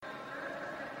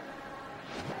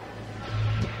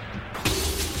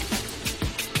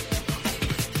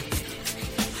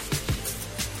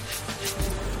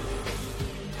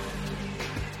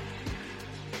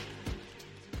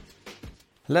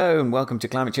Hello and welcome to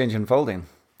Climate Change Unfolding.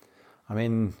 I'm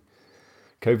in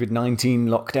COVID-19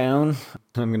 lockdown.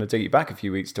 I'm going to take you back a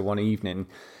few weeks to one evening.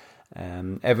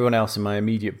 Everyone else in my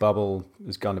immediate bubble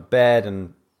has gone to bed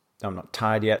and I'm not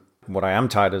tired yet. What I am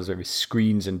tired of is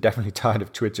screens and definitely tired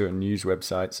of Twitter and news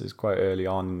websites. It's quite early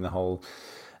on in the whole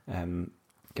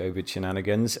COVID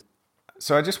shenanigans.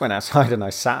 So I just went outside and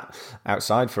I sat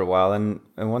outside for a while. And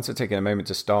once I'd taken a moment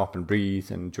to stop and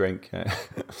breathe and drink,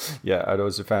 I'd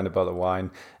also found a bottle of wine.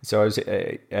 So I was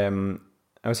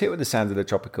hit with the sound of the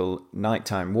tropical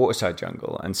nighttime waterside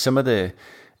jungle. And some of the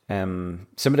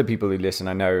people who listen,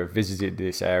 I know, have visited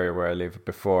this area where I live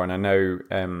before, and I know,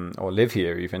 or live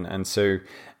here even, and so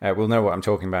we'll know what I'm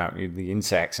talking about, the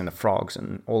insects and the frogs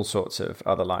and all sorts of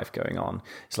other life going on.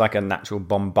 It's like a natural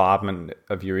bombardment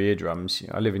of your eardrums.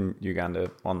 I live in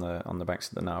Uganda on the banks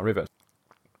of the Nile River.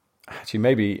 Actually,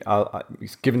 maybe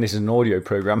given this is an audio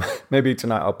program, maybe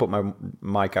tonight I'll put my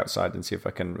mic outside and see if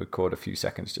I can record a few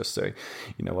seconds just so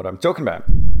you know what I'm talking about.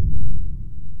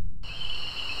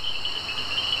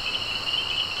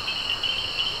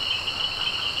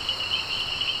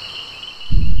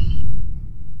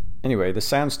 Anyway, the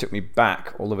sounds took me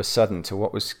back all of a sudden to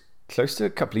what was close to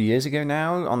a couple of years ago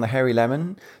now on the Hairy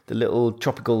Lemon, the little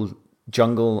tropical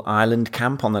jungle island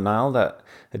camp on the Nile that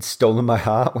had stolen my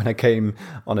heart when I came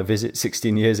on a visit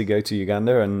 16 years ago to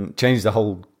Uganda and changed the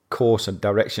whole course and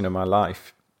direction of my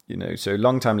life. So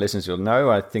long-time listeners will know,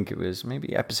 I think it was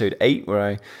maybe episode 8 where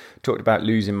I talked about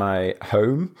losing my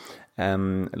home, a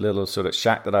little sort of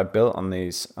shack that I built on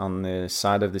the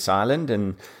side of this island,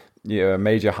 and a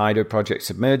major hydro project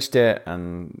submerged it,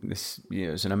 and this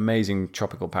it was an amazing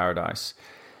tropical paradise.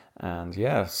 And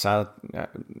sad.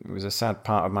 It was a sad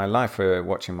part of my life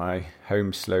watching my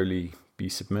home slowly be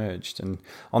submerged. And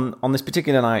on this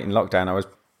particular night in lockdown, I was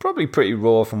probably pretty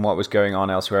raw from what was going on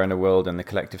elsewhere in the world and the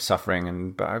collective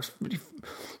suffering. But I was really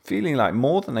feeling like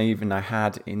more than I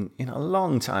had in a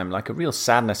long time, like a real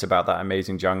sadness about that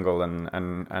amazing jungle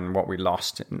and what we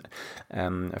lost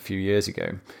a few years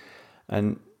ago.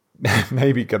 And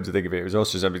maybe come to think of it, it was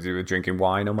also something to do with drinking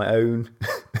wine on my own.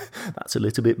 That's a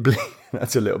little bit bleak.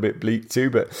 That's a little bit bleak too.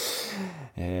 But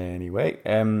anyway,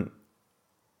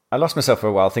 I lost myself for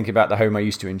a while thinking about the home I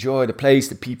used to enjoy, the place,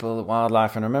 the people, the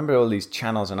wildlife, and I remember all these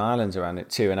channels and islands around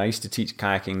it too. And I used to teach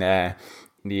kayaking there,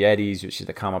 in the eddies, which are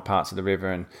the calmer parts of the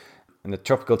river, and the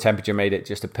tropical temperature made it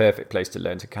just a perfect place to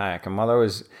learn to kayak. And while I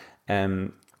was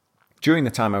during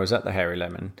the time I was at the Hairy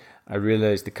Lemon, I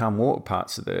realized the calm water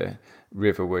parts of the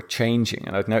river were changing,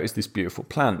 and I'd noticed this beautiful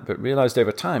plant, but realized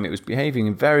over time it was behaving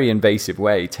in a very invasive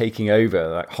way, taking over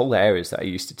like whole areas that I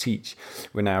used to teach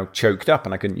were now choked up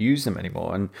and I couldn't use them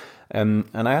anymore. And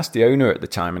I asked the owner at the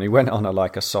time, and he went on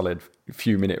a solid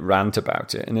few minute rant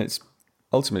about it. And it's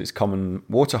common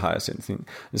water hyacinth.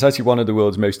 It's actually one of the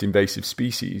world's most invasive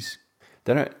species.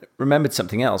 Then I remembered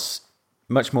something else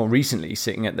much more recently,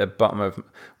 sitting at the bottom of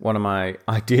one of my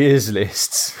ideas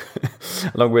lists,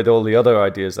 along with all the other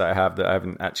ideas that I have that I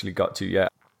haven't actually got to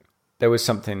yet. There was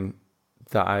something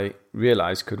that I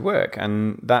realized could work.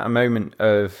 And that moment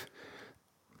of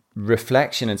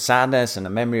reflection and sadness and a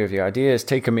memory of your ideas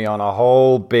taken me on a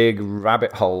whole big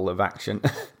rabbit hole of action,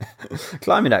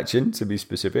 climate action to be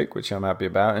specific, which I'm happy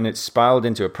about. And it's spiraled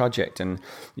into a project and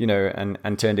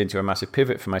turned into a massive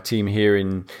pivot for my team here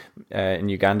in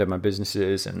Uganda, my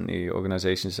businesses and the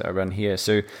organizations that I run here.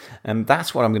 So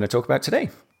that's what I'm going to talk about today.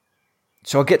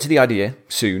 So I'll get to the idea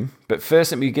soon, but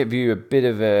first let me give you a bit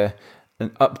of an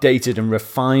updated and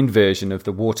refined version of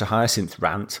the water hyacinth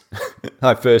rant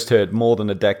I first heard more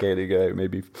than a decade ago,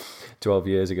 maybe 12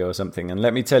 years ago or something. And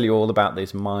let me tell you all about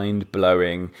this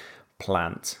mind-blowing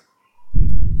plant.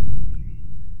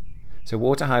 So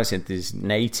water hyacinth is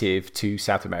native to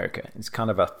South America. It's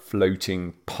kind of a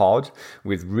floating pod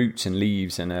with roots and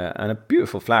leaves and a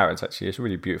beautiful flower. It's a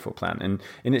really beautiful plant. And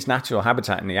in its natural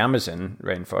habitat in the Amazon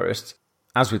rainforest,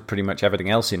 as with pretty much everything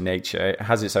else in nature, it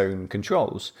has its own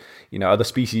controls. Other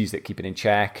species that keep it in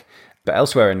check. But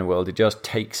elsewhere in the world, it just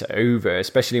takes over,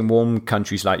 especially in warm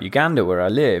countries like Uganda, where I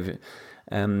live.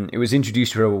 It was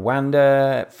introduced for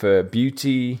Rwanda, for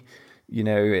beauty,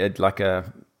 like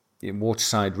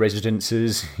waterside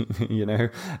residences,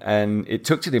 and it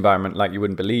took to the environment like you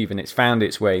wouldn't believe. And it's found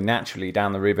its way naturally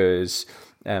down the rivers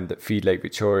that feed Lake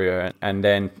Victoria. And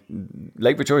then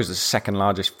Lake Victoria is the second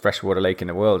largest freshwater lake in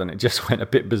the world, and it just went a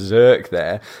bit berserk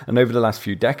there. And over the last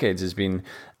few decades has been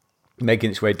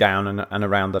making its way down and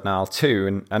around the Nile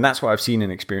too. And that's what I've seen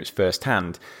and experienced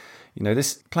firsthand.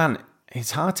 This plant,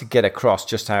 it's hard to get across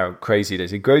just how crazy it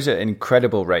is. It grows at an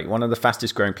incredible rate, one of the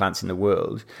fastest growing plants in the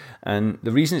world. And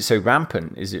the reason it's so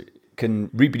rampant is can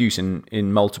reproduce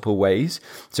in multiple ways.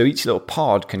 So each little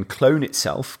pod can clone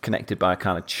itself, connected by a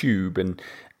kind of tube, and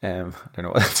I don't know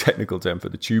what the technical term for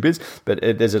the tube is, but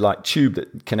there's a tube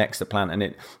that connects the plant, and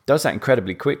it does that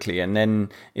incredibly quickly. And then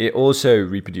it also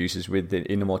reproduces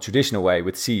in a more traditional way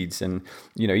with seeds. And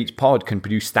each pod can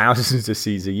produce thousands of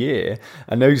seeds a year,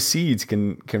 and those seeds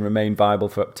can remain viable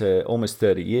for up to almost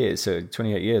 30 years, so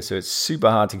 28 years. So it's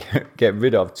super hard to get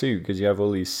rid of too, because you have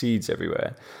all these seeds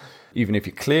everywhere. Even if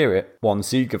you clear it, one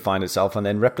seed could find itself and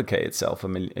then replicate itself,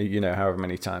 however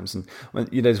many times. And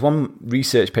there's one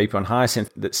research paper on hyacinth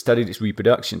that studied its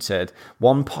reproduction, said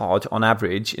one pod on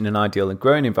average in an ideal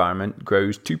growing environment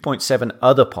grows 2.7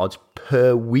 other pods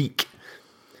per week.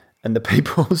 And the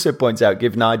paper also points out,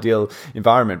 given an ideal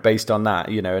environment based on that,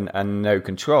 and no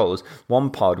controls, one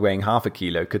pod weighing half a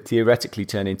kilo could theoretically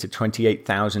turn into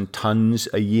 28,000 tons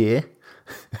a year.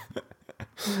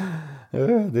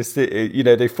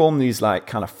 They form these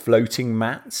kind of floating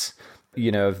mats,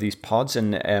 of these pods,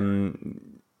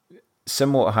 and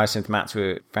some water hyacinth mats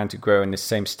were found to grow in this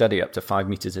same study up to 5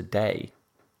 meters a day.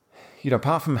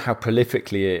 Apart from how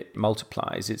prolifically it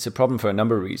multiplies, it's a problem for a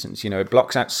number of reasons. It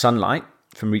blocks out sunlight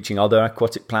from reaching other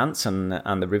aquatic plants and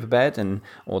the riverbed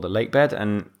or the lake bed,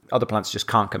 and other plants just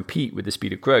can't compete with the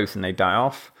speed of growth and they die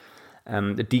off.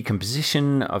 The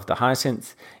decomposition of the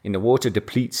hyacinth in the water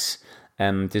depletes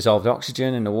dissolved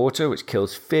oxygen in the water, which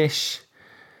kills fish,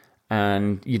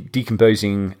 and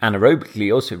decomposing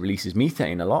anaerobically also releases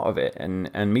methane, a lot of it, and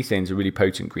methane is a really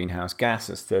potent greenhouse gas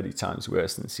that's 30 times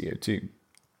worse than CO2.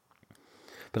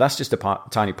 But that's just a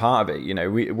tiny part of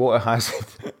it. Water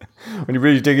hyacinth, when you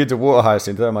really dig into water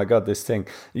hyacinth, oh my God, this thing,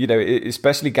 it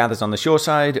especially gathers on the shore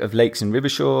side of lakes and river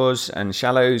shores and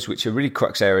shallows, which are really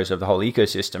crux areas of the whole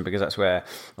ecosystem, because that's where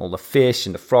all the fish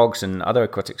and the frogs and other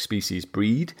aquatic species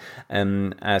breed,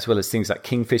 as well as things like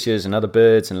kingfishers and other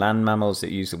birds and land mammals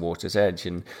that use the water's edge.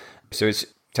 And so it's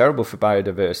terrible for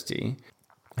biodiversity.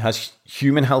 It has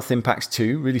human health impacts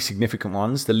too, really significant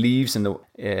ones. The leaves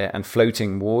and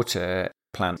floating water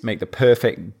plants make the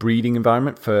perfect breeding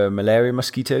environment for malaria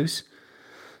mosquitoes.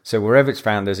 So wherever it's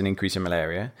found, there's an increase in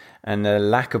malaria. And the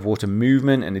lack of water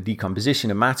movement and the decomposition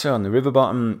of matter on the river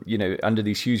bottom, under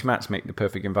these huge mats, make the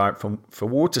perfect environment for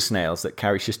water snails that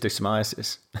carry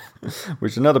schistosomiasis,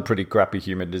 which is another pretty crappy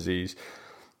human disease.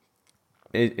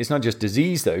 It's not just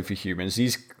disease, though, for humans.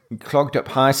 These clogged up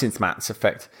hyacinth mats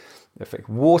affect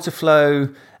water flow.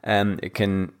 It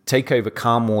can take over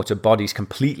calm water bodies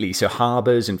completely. So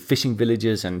harbors and fishing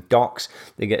villages and docks,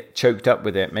 they get choked up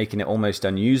with it, making it almost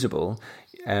unusable.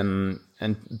 And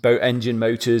boat engine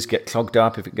motors get clogged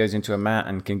up if it goes into a mat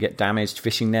and can get damaged.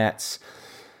 Fishing nets.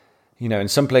 And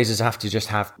some places have to just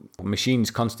have machines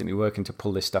constantly working to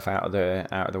pull this stuff out of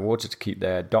the water to keep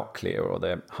their dock clear or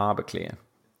their harbor clear.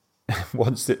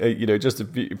 Just a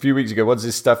few weeks ago, once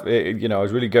this stuff, I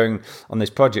was really going on this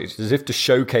project as if to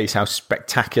showcase how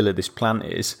spectacular this plant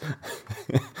is.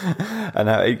 And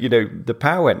how, the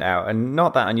power went out, and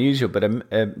not that unusual, but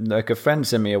a friend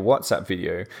sent me a WhatsApp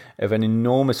video of an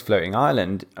enormous floating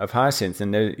island of hyacinth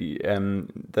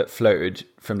that floated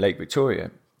from Lake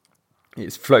Victoria.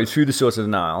 It's flowed through the source of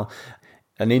the Nile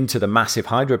and into the massive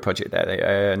hydro project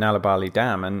there, Nalabali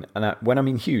Dam. And when I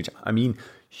mean huge, I mean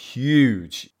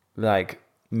huge. Like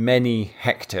many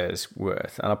hectares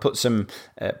worth. And I'll put some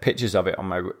pictures of it on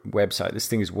my website. This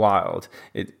thing is wild.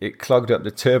 It clogged up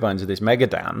the turbines of this mega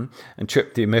dam and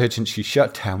tripped the emergency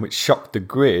shutdown, which shocked the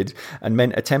grid and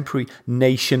meant a temporary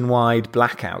nationwide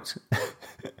blackout.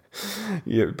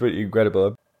 Pretty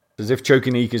incredible. As if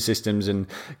choking ecosystems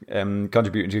and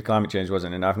contributing to climate change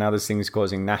wasn't enough. Now this thing's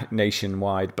causing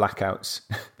nationwide blackouts.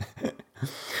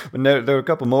 But there are a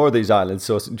couple more of these islands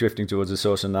drifting towards the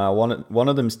source of Nile. One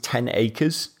of them's 10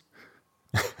 acres.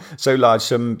 So large,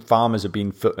 some farmers have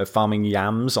been farming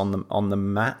yams on the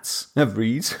mats of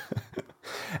reeds.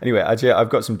 Anyway, actually, I've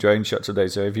got some drone shots of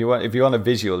those. So if you want a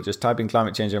visual, just type in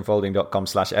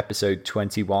climatechangeunfolding.com/episode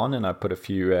 21, and I put a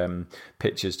few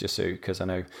pictures just because I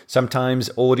know sometimes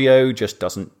audio just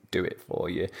doesn't do it for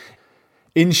you.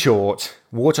 In short,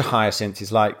 water hyacinth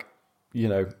is like,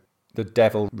 the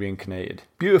devil reincarnated.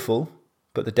 Beautiful,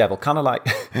 but the devil, kind of like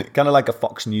a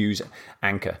Fox News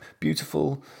anchor.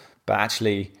 Beautiful, but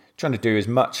actually trying to do as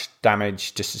much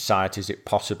damage to society as it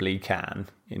possibly can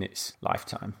in its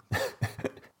lifetime.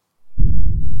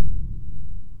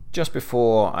 Just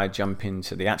before I jump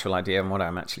into the actual idea and what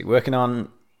I'm actually working on,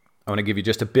 I want to give you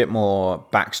just a bit more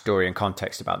backstory and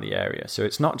context about the area. So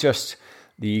it's not just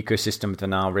the ecosystem of the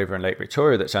Nile River and Lake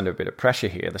Victoria that's under a bit of pressure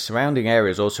here. The surrounding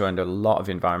area is also under a lot of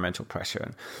environmental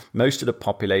pressure. Most of the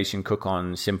population cook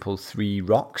on simple 3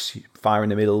 rocks, fire in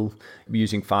the middle,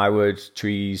 using firewood,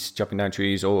 trees, chopping down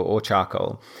trees, or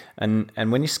charcoal. And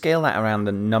when you scale that around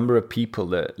the number of people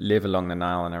that live along the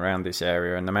Nile and around this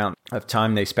area and the amount of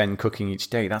time they spend cooking each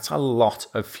day, that's a lot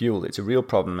of fuel. It's a real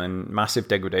problem, and massive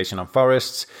degradation on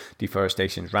forests,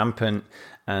 deforestation is rampant,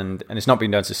 and it's not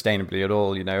being done sustainably at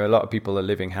all. A lot of people are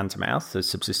living hand to mouth as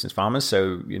subsistence farmers,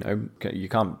 so you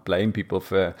can't blame people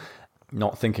for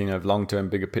not thinking of long-term,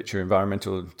 bigger picture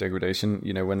environmental degradation,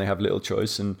 when they have little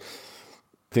choice, and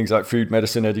things like food,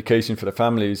 medicine, education for their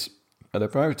families are their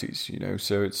priorities,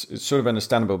 so it's sort of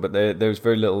understandable, but there's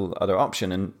very little other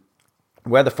option. And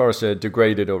where the forests are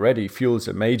degraded already, fuel's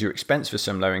a major expense for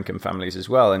some low-income families as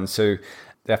well, and so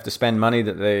they have to spend money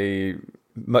that they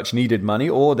much needed money,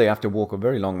 or they have to walk a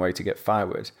very long way to get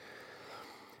firewood.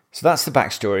 So that's the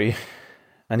backstory,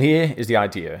 and here is the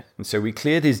idea. And so we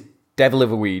clear this devil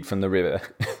of a weed from the river.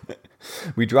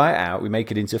 We dry it out, we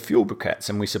make it into fuel briquettes,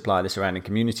 and we supply the surrounding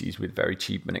communities with very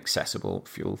cheap and accessible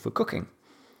fuel for cooking.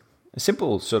 A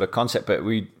simple sort of concept, but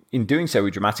in doing so,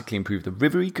 we dramatically improve the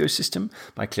river ecosystem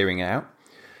by clearing it out.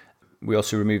 We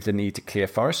also remove the need to clear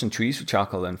forests and trees for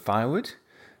charcoal and firewood.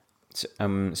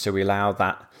 So we allow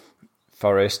that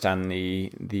forest and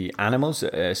the animals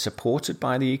that are supported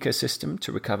by the ecosystem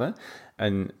to recover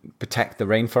and protect the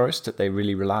rainforest that they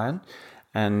really rely on.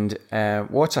 And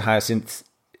water hyacinth,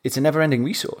 it's a never-ending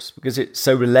resource because it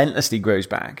so relentlessly grows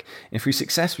back. If we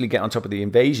successfully get on top of the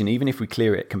invasion, even if we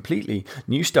clear it completely,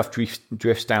 new stuff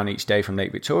drifts down each day from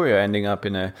Lake Victoria, ending up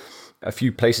in a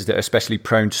few places that are especially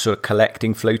prone to sort of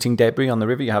collecting floating debris on the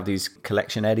river. You have these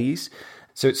collection eddies.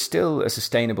 So it's still a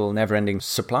sustainable, never-ending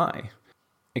supply.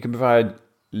 It can provide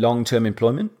long-term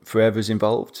employment for whoever's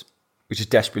involved, which is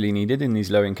desperately needed in these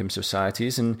low-income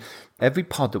societies. And every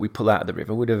pod that we pull out of the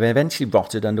river would have eventually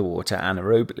rotted underwater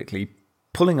anaerobically,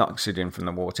 pulling oxygen from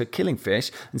the water, killing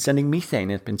fish, and sending methane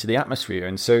up into the atmosphere.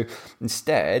 And so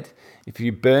instead, if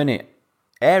you burn it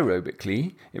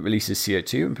aerobically, it releases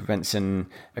CO2 and prevents an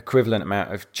equivalent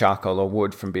amount of charcoal or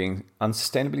wood from being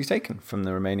unsustainably taken from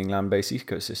the remaining land-based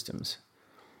ecosystems.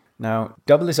 Now,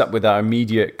 double this up with our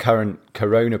immediate current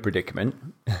corona predicament,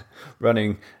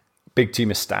 running big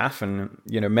team of staff, and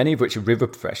many of which are river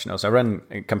professionals. I run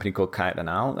a company called Kayak the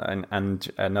Nile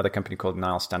and another company called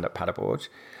Nile Stand Up Paddleboard,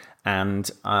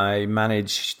 and I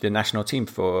manage the national team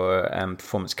for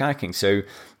performance kayaking. So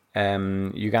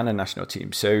Uganda national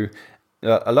team. So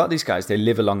a lot of these guys, they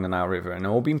live along the Nile River and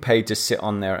are all being paid to sit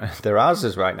on their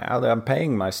asses right now. I'm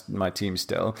paying my team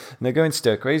still, and they're going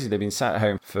stir crazy. They've been sat at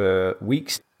home for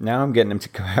weeks. Now I'm getting them to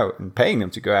go out and paying them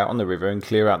to go out on the river and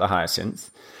clear out the hyacinth,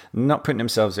 not putting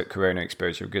themselves at corona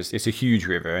exposure because it's a huge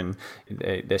river and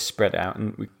they're spread out.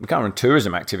 And we can't run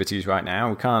tourism activities right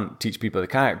now. We can't teach people to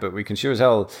kayak, but we can sure as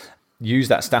hell use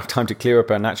that staff time to clear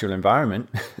up our natural environment.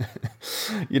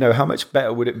 How much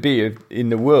better would it be in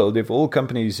the world if all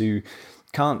companies who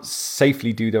can't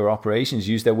safely do their operations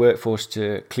use their workforce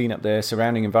to clean up their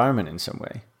surrounding environment in some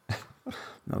way?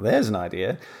 Now, there's an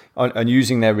idea. And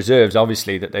using their reserves,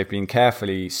 obviously, that they've been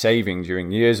carefully saving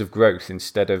during years of growth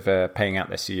instead of paying out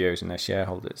their CEOs and their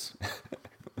shareholders.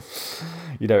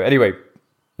 Anyway,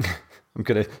 I'm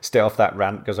going to stay off that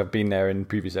rant because I've been there in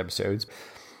previous episodes.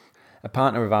 A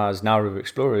partner of ours, Nile River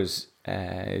Explorers,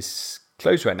 is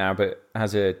closed right now, but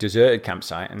has a deserted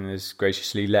campsite and has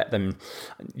graciously let them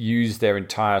use their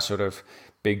entire sort of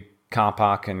big car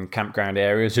park and campground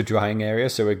area as a drying area.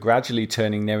 So we're gradually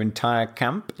turning their entire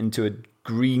camp into a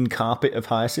green carpet of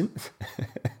hyacinth.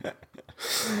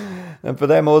 And for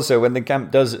them also, when the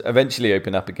camp does eventually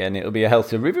open up again, it'll be a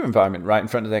healthy river environment right in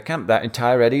front of their camp. That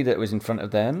entire eddy that was in front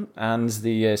of them and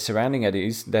the surrounding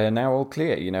eddies, they're now all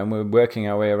clear, and we're working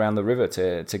our way around the river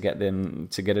to get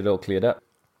it all cleared up.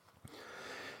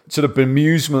 Sort of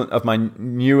bemusement of my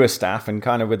newer staff, and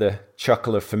kind of with a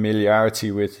chuckle of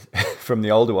familiarity with from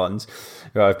the older ones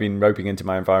who I've been roping into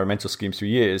my environmental schemes for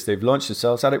years, they've launched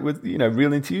themselves at it with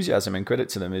real enthusiasm, and credit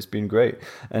to them. It's been great.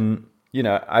 And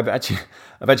I've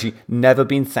actually never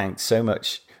been thanked so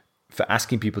much for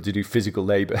asking people to do physical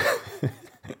labor.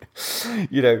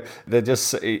 They're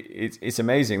just, it's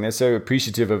amazing. They're so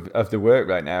appreciative of the work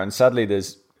right now. And sadly,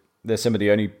 there's some of the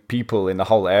only people in the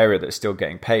whole area that are still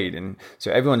getting paid. And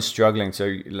so everyone's struggling.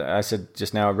 So I said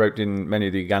just now, I roped in many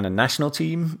of the Ugandan national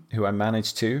team who I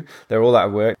manage too. They're all out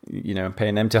of work. I'm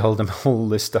paying them to hold them all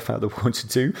this stuff out of the water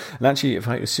too. And actually,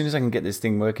 as soon as I can get this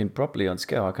thing working properly on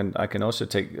scale, I can also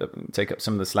take up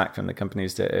some of the slack from the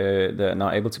companies that are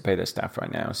not able to pay their staff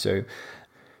right now. So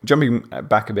jumping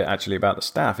back a bit actually about the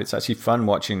staff, it's actually fun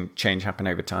watching change happen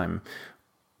over time.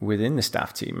 within the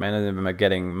staff team, many of them are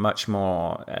getting much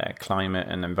more climate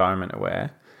and environment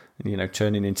aware,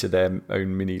 turning into their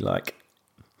own mini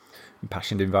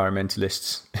impassioned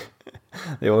environmentalists.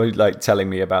 They're always telling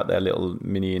me about their little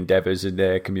mini endeavors in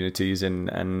their communities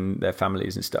and their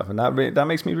families and stuff, and that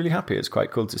makes me really happy. It's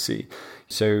quite cool to see.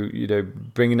 So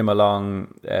bringing them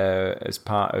along as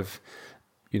part of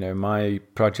my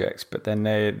projects, but then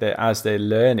they as they're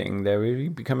learning, they're really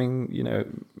becoming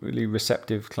really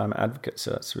receptive climate advocates.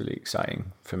 So that's really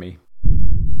exciting for me.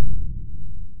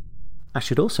 I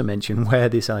should also mention where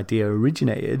this idea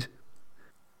originated.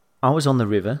 I was on the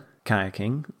river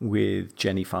kayaking with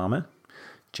Jenny Farmer,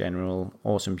 general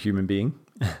awesome human being,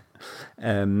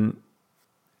 and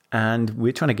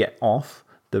we're trying to get off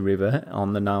the river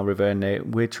on the Nile River,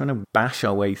 and we're trying to bash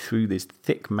our way through this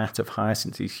thick mat of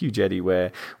hyacinths, this huge eddy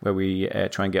where we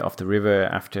try and get off the river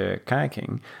after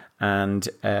kayaking. And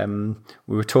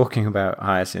we were talking about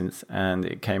hyacinth, and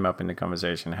it came up in the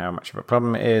conversation how much of a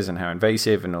problem it is and how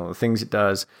invasive and all the things it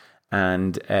does.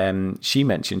 And she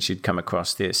mentioned she'd come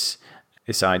across this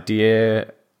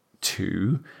idea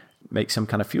to make some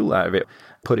kind of fuel out of it,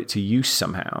 put it to use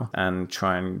somehow, and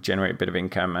try and generate a bit of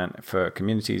income for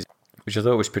communities, which I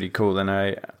thought was pretty cool. And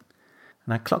I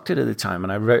clocked it at the time,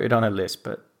 and I wrote it on a list,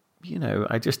 but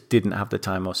I just didn't have the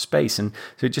time or space. And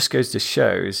so it just goes to show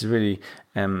it's really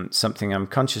something I'm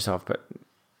conscious of, but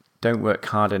don't work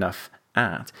hard enough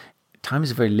at. Time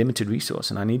is a very limited resource,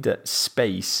 and I need that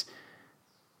space.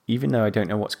 Even though I don't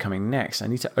know what's coming next, I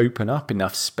need to open up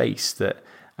enough space that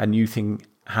a new thing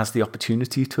has the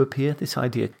opportunity to appear. This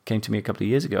idea came to me a couple of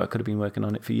years ago. I could have been working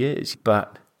on it for years,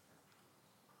 but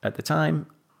at the time,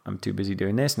 I'm too busy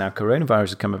doing this. Now coronavirus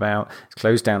has come about, it's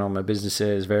closed down all my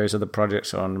businesses, various other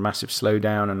projects are on a massive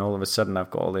slowdown, and all of a sudden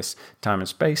I've got all this time and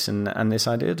space, and this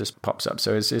idea just pops up.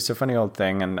 So it's a funny old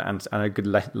thing, and a good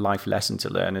life lesson to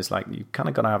learn is you kind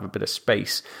of got to have a bit of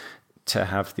space to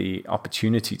have the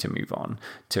opportunity to move on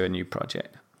to a new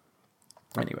project.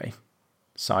 Anyway,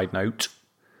 side note.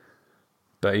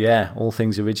 But yeah, all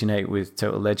things originate with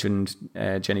total legend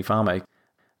Jenny Farmer.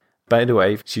 By the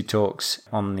way, she talks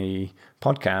on the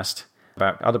podcast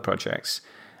about other projects.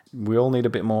 We all need a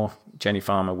bit more Jenny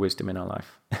Farmer wisdom in our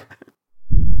life.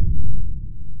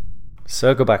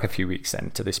 Circle back a few weeks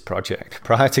then to this project.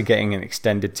 Prior to getting an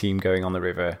extended team going on the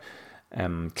river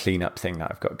cleanup thing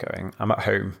that I've got going, I'm at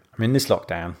home. I'm in this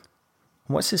lockdown.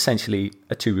 What's essentially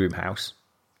a 2-room house.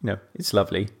 It's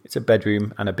lovely. It's a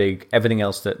bedroom and a big, everything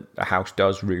else that a house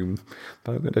does room.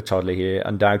 But I've got a toddler here.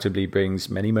 Undoubtedly brings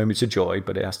many moments of joy,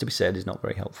 but it has to be said is not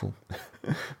very helpful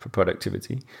for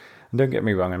productivity. And don't get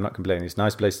me wrong, I'm not complaining. It's a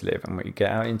nice place to live. And when you get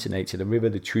out into nature, the river,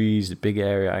 the trees, the big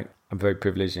area, I'm very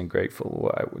privileged and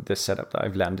grateful with the setup that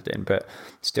I've landed in. But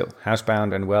still,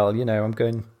 housebound and I'm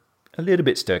going a little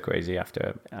bit stir crazy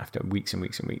after weeks and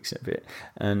weeks and weeks of it.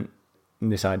 And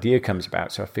this idea comes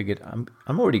about, so I figured I'm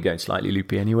already going slightly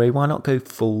loopy anyway. Why not go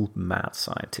full mad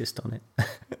scientist on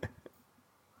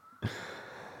it?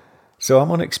 So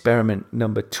I'm on experiment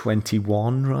number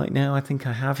 21 right now. I think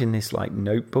I have in this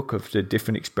notebook of the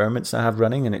different experiments I have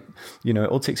running, and it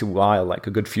all takes a while, a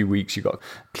good few weeks. You've got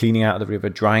cleaning out of the river,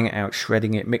 drying it out,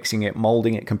 shredding it, mixing it,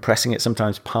 molding it, compressing it,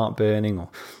 sometimes part burning or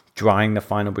drying the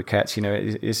final briquettes.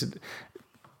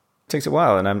 It takes a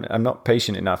while, and I'm not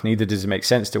patient enough. Neither does it make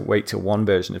sense to wait till one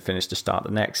version to finish to start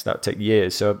the next. That would take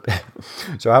years. So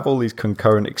I have all these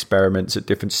concurrent experiments at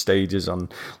different stages on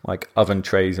oven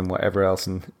trays and whatever else,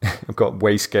 and I've got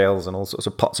weigh scales and all sorts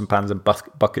of pots and pans and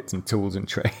buckets and tools and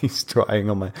trays drying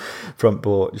on my front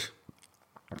porch.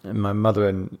 And my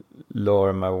mother-in-law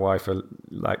and my wife are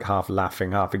half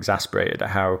laughing, half exasperated at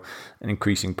how an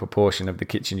increasing proportion of the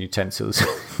kitchen utensils,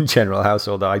 general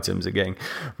household items, are getting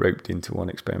roped into one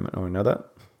experiment or another.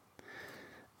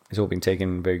 It's all been taken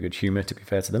in very good humour, to be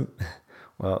fair to them.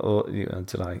 Well,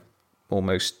 until I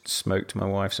almost smoked my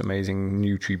wife's amazing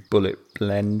NutriBullet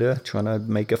blender, trying to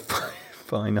make a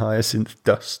fine hyacinth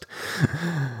dust.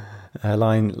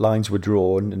 Lines were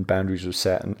drawn and boundaries were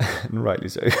set, and rightly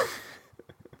so.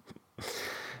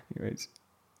 Anyways,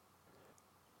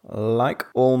 like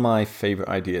all my favorite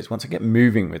ideas, once I get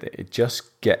moving with it, it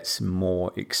just gets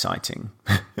more exciting.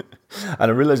 And I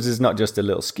realized it's not just a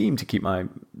little scheme to keep my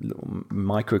little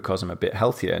microcosm a bit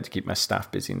healthier and to keep my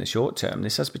staff busy in the short term.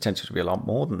 This has potential to be a lot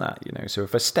more than that, So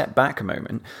if I step back a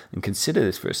moment and consider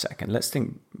this for a second, let's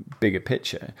think bigger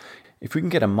picture. If we can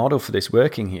get a model for this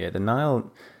working here, the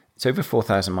Nile, it's over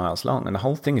 4,000 miles long, and the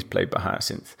whole thing is plagued by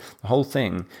hyacinth. The whole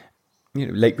thing,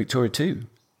 Lake Victoria too.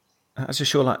 That's a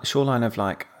shoreline of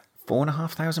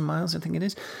 4,500 miles, I think it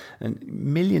is, and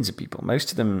millions of people.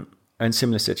 Most of them and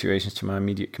similar situations to my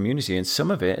immediate community. And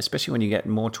some of it, especially when you get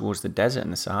more towards the desert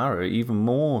and the Sahara, even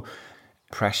more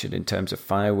pressured in terms of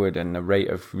firewood and the rate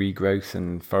of regrowth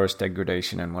and forest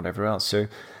degradation and whatever else. So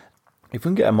if we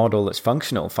can get a model that's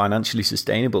functional, financially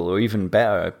sustainable, or even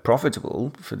better,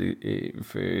 profitable for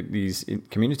these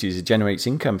communities, it generates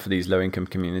income for these low-income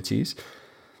communities,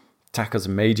 tackles a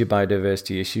major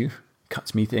biodiversity issue,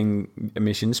 cuts methane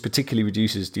emissions, particularly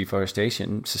reduces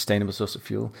deforestation, sustainable source of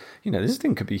fuel. This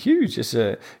thing could be huge. It's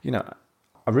I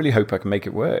really hope I can make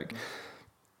it work.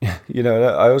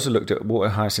 I also looked at water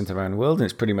hyacinth around the world, and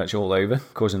it's pretty much all over,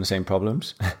 causing the same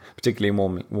problems, particularly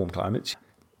in warm climates.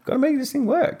 Got to make this thing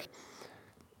work.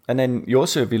 And then you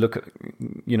also, if you look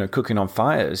at, cooking on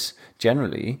fires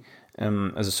generally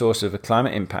as a source of a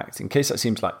climate impact, in case that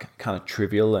seems like kind of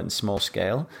trivial and small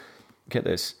scale, get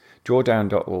this,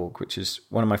 drawdown.org, which is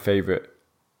one of my favorite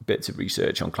bits of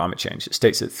research on climate change. It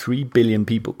states that 3 billion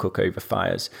people cook over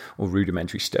fires or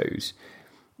rudimentary stoves.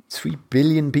 3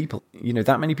 billion people.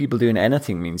 That many people doing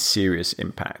anything means serious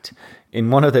impact.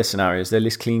 In one of their scenarios, they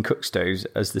list clean cook stoves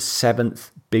as the 7th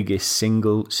biggest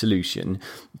single solution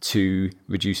to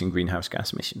reducing greenhouse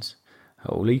gas emissions.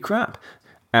 Holy crap.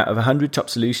 Out of 100 top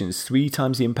solutions, 3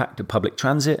 times the impact of public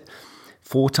transit,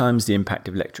 4 times the impact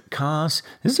of electric cars.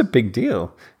 This is a big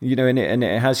deal, and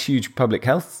it has huge public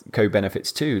health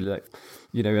co-benefits too.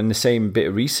 And the same bit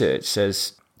of research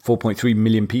says 4.3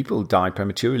 million people die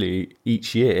prematurely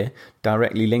each year,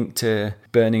 directly linked to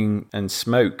burning and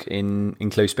smoke in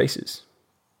enclosed spaces.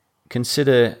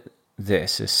 Consider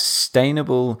this, a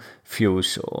sustainable fuel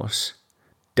source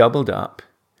doubled up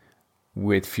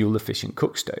with fuel-efficient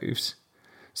cook stoves.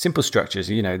 Simple structures,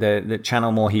 they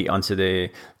channel more heat onto the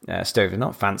stove. They're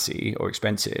not fancy or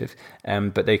expensive,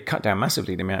 but they cut down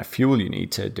massively the amount of fuel you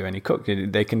need to do any cook.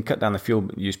 They can cut down the fuel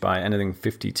used by anything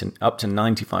 50 to up to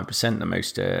 95%, the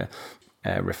most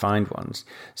refined ones.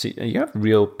 So you have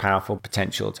real powerful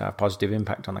potential to have positive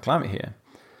impact on the climate here.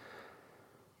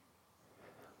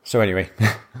 So anyway,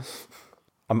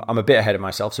 I'm a bit ahead of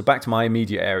myself. So back to my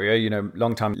immediate area,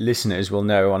 long-time listeners will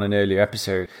know on an earlier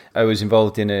episode, I was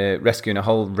involved in rescuing a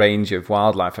whole range of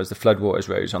wildlife as the floodwaters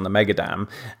rose on the mega dam,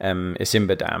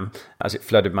 Isimba Dam, as it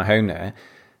flooded my home there.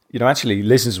 Actually,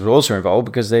 listeners were also involved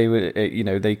because they were,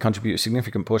 they contribute a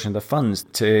significant portion of the funds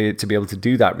to be able to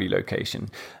do that relocation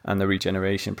and the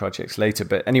regeneration projects later.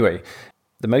 But anyway,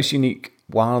 the most unique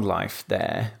wildlife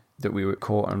there that we were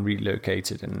caught and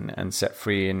relocated and set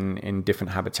free in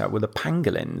different habitat were the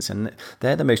pangolins, and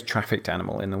they're the most trafficked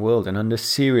animal in the world and under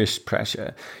serious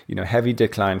pressure, heavy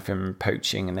decline from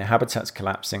poaching, and their habitats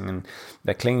collapsing, and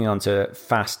they're clinging onto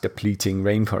fast depleting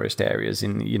rainforest areas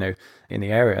in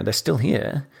the area. They're still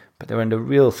here, but they're under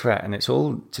real threat, and it's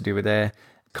all to do with their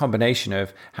combination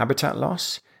of habitat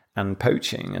loss and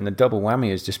poaching, and the double whammy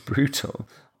is just brutal.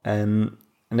 And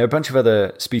there are a bunch of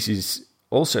other species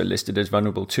also listed as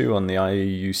vulnerable too on the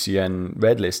IUCN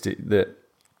Red List that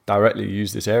directly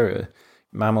use this area.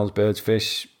 Mammals, birds,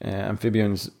 fish,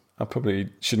 amphibians. I probably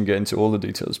shouldn't get into all the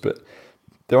details, but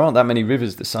there aren't that many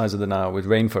rivers the size of the Nile with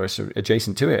rainforests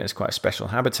adjacent to it. It's quite a special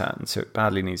habitat, and so it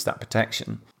badly needs that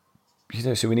protection.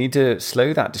 So we need to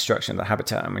slow that destruction of the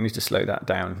habitat, and we need to slow that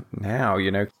down now.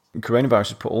 Coronavirus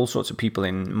has put all sorts of people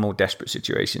in more desperate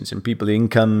situations, and people's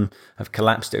income have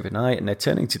collapsed overnight, and they're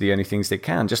turning to the only things they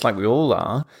can, just like we all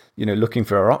are, looking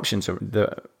for our options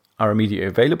that are immediately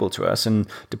available to us, and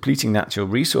depleting natural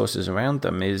resources around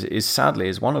them is sadly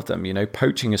one of them.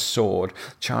 Poaching has soared,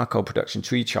 charcoal production,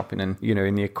 tree chopping, and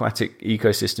in the aquatic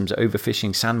ecosystems,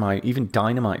 overfishing, sand mine, even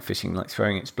dynamite fishing, like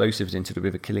throwing explosives into the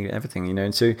river, killing everything.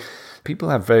 And so people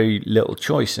have very little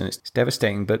choice, and it's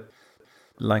devastating. But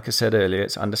like I said earlier,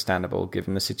 it's understandable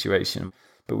given the situation.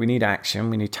 But we need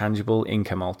action. We need tangible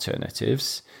income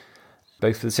alternatives,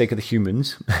 both for the sake of the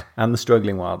humans and the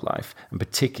struggling wildlife, and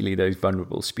particularly those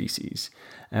vulnerable species.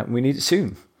 We need it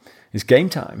soon. It's game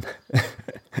time.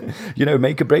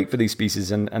 Make a break for these species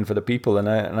and for the people. And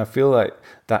I feel like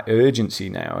that urgency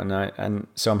now. And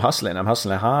so I'm hustling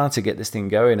hard to get this thing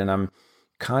going. And I'm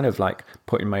kind of like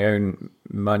putting my own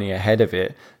money ahead of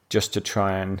it just to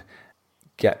try and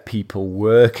get people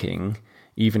working,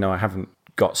 even though I haven't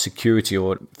got security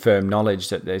or firm knowledge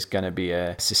that there's going to be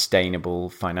a sustainable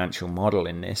financial model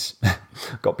in this.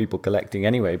 Got people collecting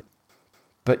anyway.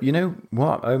 But you know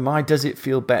what? Oh my, does it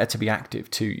feel better to be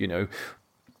active too,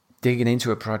 digging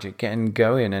into a project, getting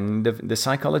going, and the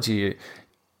psychology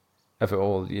of it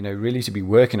all, really to be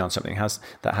working on something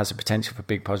that has a potential for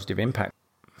big positive impact.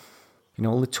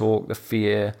 All the talk, the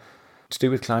fear to do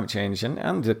with climate change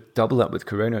and the double up with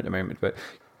corona at the moment, but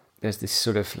there's this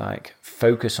sort of like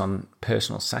focus on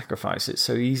personal sacrifice. It's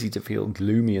so easy to feel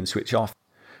gloomy and switch off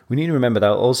we need to remember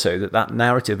that also that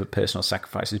narrative of personal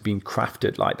sacrifice has been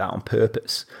crafted like that on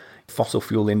purpose. Fossil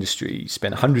fuel industry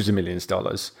spent hundreds of millions of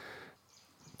dollars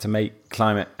to make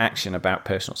climate action about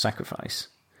personal sacrifice,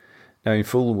 knowing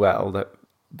full well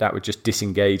that would just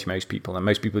disengage most people, and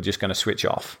most people are just going to switch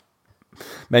off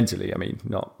mentally. I mean,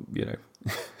 not,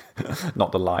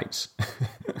 not the lights.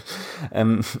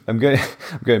 I'm going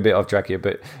a bit off track here,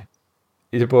 but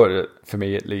it's important for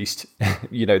me, at least,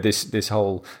 this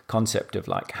whole concept of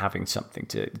like having something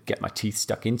to get my teeth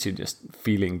stuck into, just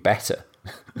feeling better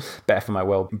for my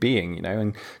well-being,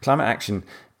 and climate action,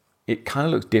 it kind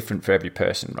of looks different for every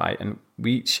person, right? And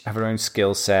we each have our own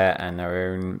skill set and our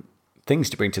own things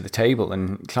to bring to the table,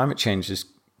 and climate change has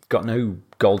got no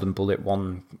golden bullet,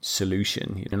 one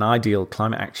solution. An ideal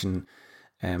climate action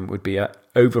would be an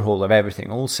overhaul of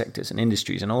everything, all sectors and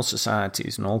industries and all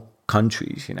societies and all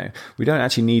countries. We don't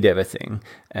actually need everything.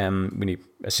 We need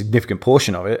a significant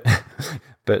portion of it,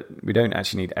 but we don't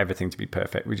actually need everything to be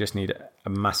perfect. We just need a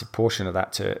massive portion of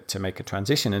that to make a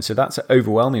transition. And so that's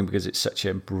overwhelming because it's such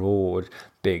a broad,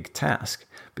 big task,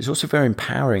 but it's also very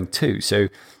empowering too. So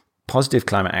positive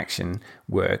climate action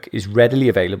work is readily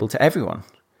available to everyone,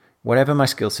 whatever my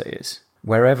skill set is,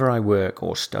 wherever I work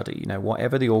or study,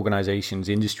 whatever the organizations,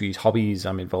 industries, hobbies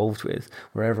I'm involved with,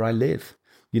 wherever I live,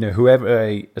 whoever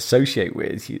I associate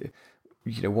with,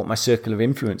 what my circle of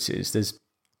influence is, there's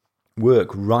work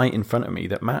right in front of me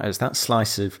that matters. That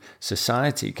slice of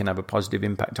society can have a positive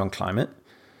impact on climate,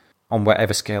 on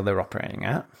whatever scale they're operating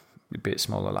at, be it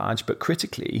small or large, but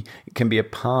critically, it can be a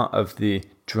part of the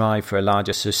drive for a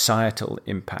larger societal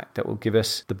impact that will give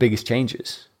us the biggest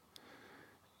changes.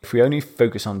 If we only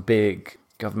focus on big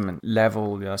government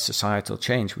level societal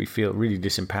change, we feel really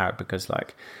disempowered because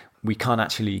we can't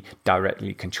actually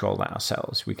directly control that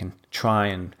ourselves. We can try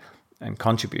and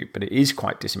contribute, but it is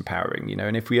quite disempowering,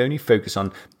 and if we only focus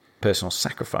on personal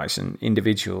sacrifice and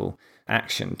individual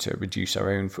action to reduce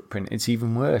our own footprint, it's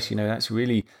even worse. That's a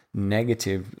really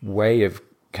negative way of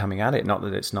coming at it. Not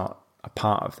that it's not a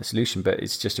part of the solution, but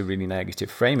it's just a really negative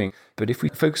framing. But if we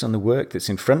focus on the work that's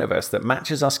in front of us that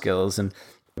matches our skills and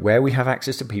where we have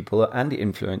access to people and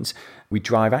influence, we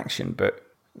drive action, but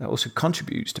that also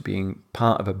contributes to being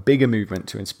part of a bigger movement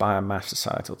to inspire mass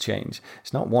societal change.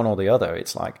 It's not one or the other.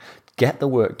 It's like, get the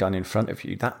work done in front of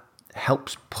you. That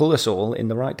helps pull us all in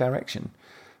the right direction.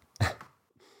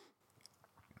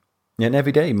 And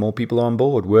every day, more people are on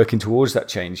board working towards that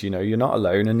change. You're not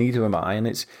alone, and neither am I. And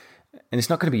it's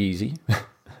not going to be easy.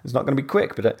 It's not going to be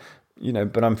quick. But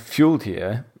but I'm fueled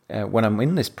here when I'm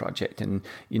in this project and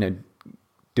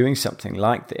doing something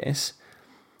like this.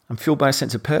 I'm fueled by a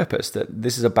sense of purpose that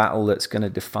this is a battle that's going to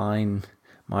define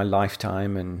my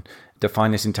lifetime and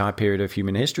define this entire period of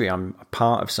human history. I'm a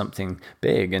part of something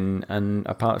big and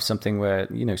a part of something where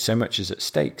so much is at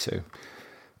stake. So.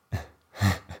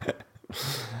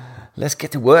 Let's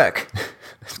get to work.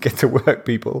 Let's get to work,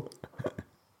 people.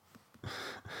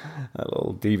 A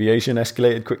little deviation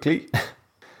escalated quickly.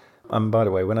 By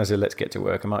the way, when I say let's get to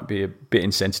work, I might be a bit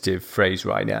insensitive phrase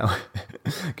right now,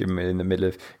 given we're in the middle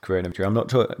of coronavirus. I'm not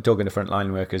talking to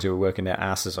frontline workers who are working their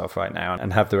asses off right now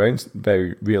and have their own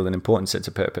very real and important sense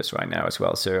of purpose right now as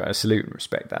well. So I salute and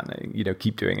respect that. And,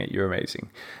 keep doing it. You're amazing.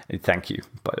 And thank you,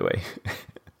 by the way.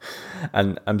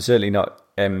 And I'm certainly not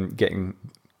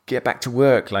get back to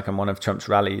work like I'm one of Trump's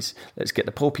rallies. Let's get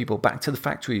the poor people back to the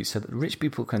factories so that the rich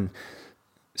people can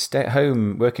stay at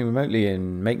home working remotely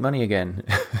and make money again.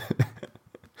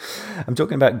 I'm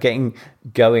talking about getting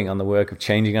going on the work of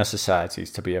changing our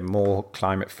societies to be a more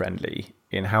climate friendly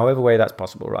in however way that's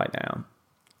possible right now.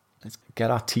 Let's get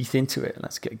our teeth into it and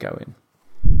let's get going.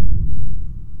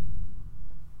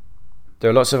 There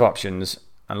are lots of options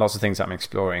and lots of things I'm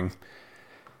exploring.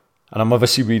 And I'm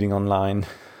obviously reading online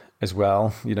as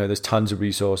well. There's tons of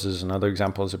resources and other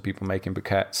examples of people making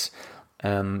briquettes,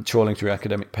 trawling through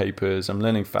academic papers. I'm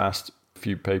learning fast. A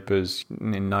few papers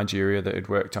in Nigeria that had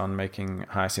worked on making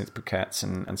hyacinth briquettes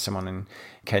and someone in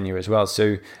Kenya as well.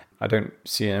 So I don't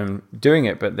see them doing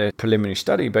it, but the preliminary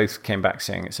study both came back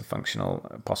saying it's a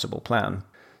functional, possible plan.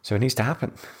 So it needs to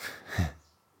happen.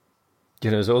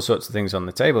 There's all sorts of things on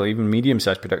the table. Even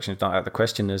medium-sized production is not out of the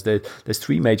question. There's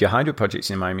 3 major hydro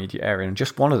projects in my immediate area, and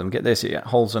just one of them, get this, it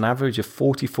holds an average of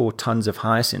 44 tons of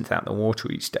hyacinth out the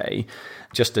water each day,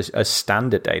 just as a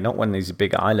standard day, not when there's a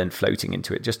big island floating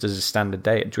into it, just as a standard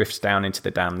day. It drifts down into the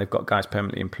dam. They've got guys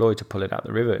permanently employed to pull it out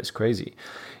the river. It's crazy.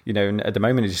 And at the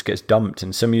moment, it just gets dumped,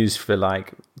 and some used for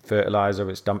fertilizer.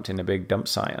 It's dumped in a big dump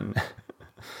site, and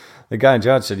the guy in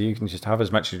charge said you can just have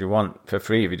as much as you want for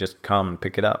free if you just come and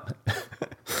pick it up.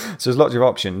 So there's lots of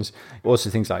options. Also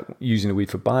things like using the weed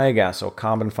for biogas or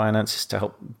carbon finances to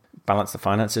help balance the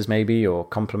finances maybe, or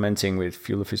complementing with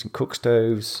fuel efficient cook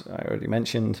stoves, I already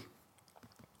mentioned.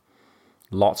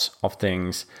 Lots of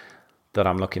things that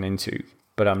I'm looking into,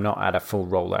 but I'm not at a full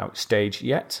rollout stage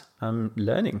yet. I'm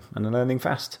learning, and I'm learning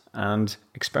fast and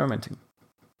experimenting.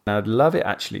 And I'd love it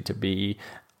actually to be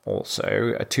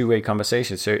also a two-way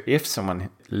conversation. So if someone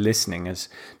listening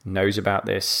knows about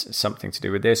this, something to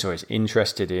do with this, or is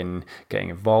interested in getting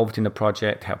involved in the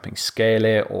project, helping scale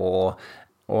it, or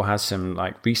has some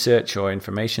like research or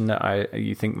information that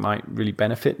you think might really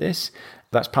benefit this,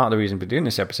 that's part of the reason for doing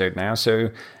this episode now. So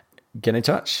get in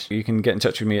touch. You can get in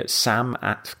touch with me at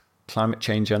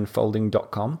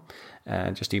sam@climatechangeunfolding.com.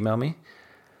 Just email me.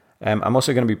 I'm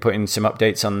also going to be putting some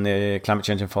updates on the Climate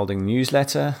Change Unfolding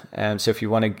newsletter. So if you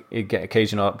want to get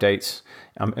occasional updates,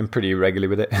 I'm pretty irregular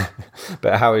with it,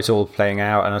 but how it's all playing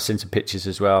out, and I'll send some pictures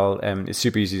as well. It's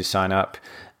super easy to sign up.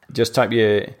 Just type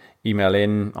your email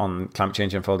in on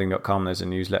climatechangeunfolding.com. There's a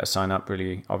newsletter sign up,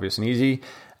 really obvious and easy.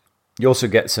 You also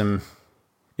get some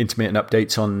intermittent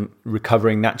updates on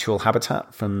recovering natural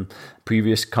habitat from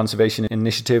previous conservation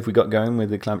initiative we got going with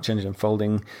the Climate Change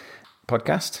Unfolding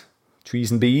podcast,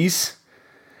 Trees and Bees.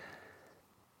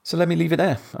 So let me leave it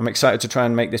there. I'm excited to try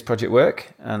and make this project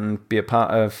work and be a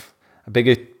part of a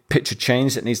bigger picture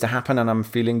change that needs to happen, and I'm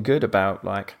feeling good about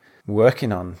like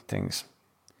working on things.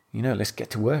 Let's get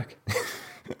to work.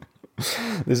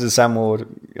 This is Sam Ward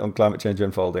on Climate Change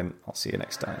Unfolding. I'll see you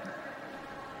next time.